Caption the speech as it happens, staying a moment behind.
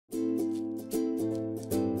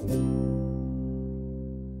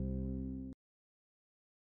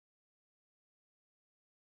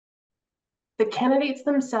candidates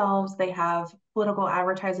themselves, they have political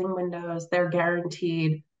advertising windows, they're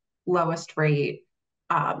guaranteed lowest rate.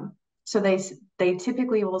 So they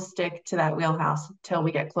typically will stick to that wheelhouse until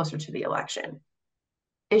we get closer to the election.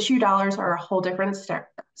 Issue dollars are a whole different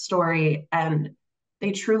story, and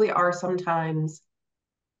they truly are sometimes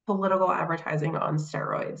political advertising on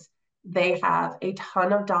steroids. They have a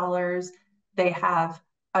ton of dollars, they have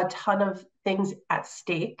a ton of things at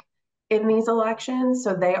stake in these elections.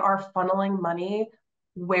 So they are funneling money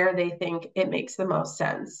where they think it makes the most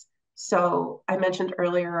sense. So I mentioned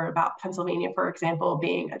earlier about Pennsylvania, for example,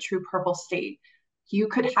 being a true purple state. You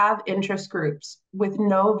could have interest groups with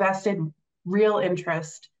no vested real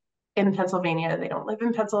interest in Pennsylvania. They don't live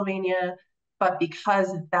in Pennsylvania, but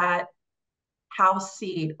because that House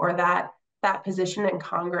seat or that position in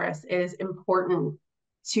Congress is important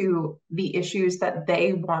to the issues that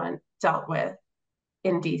they want dealt with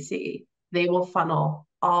in DC, they will funnel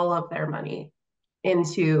all of their money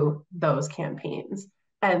into those campaigns.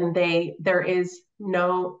 And there is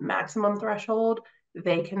no maximum threshold.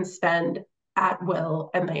 They can spend at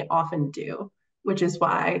will, and they often do, which is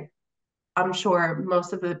why I'm sure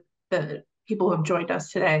most of the people who have joined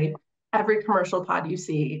us today, every commercial pod you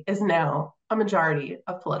see is now a majority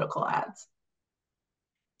of political ads.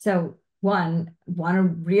 So one, want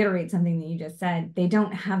to reiterate something that you just said. They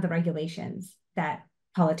don't have the regulations that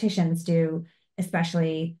politicians do,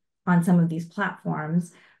 especially on some of these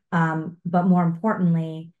platforms. But more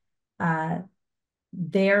importantly,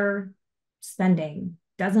 their spending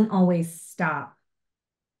doesn't always stop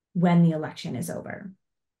when the election is over.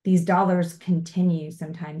 These dollars continue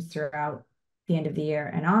sometimes throughout the end of the year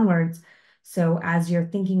and onwards. So as you're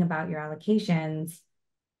thinking about your allocations,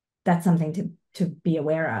 that's something to be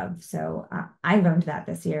aware of. So I learned that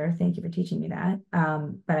this year. Thank you for teaching me that.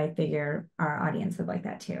 But I figure our audience would like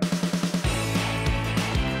that too.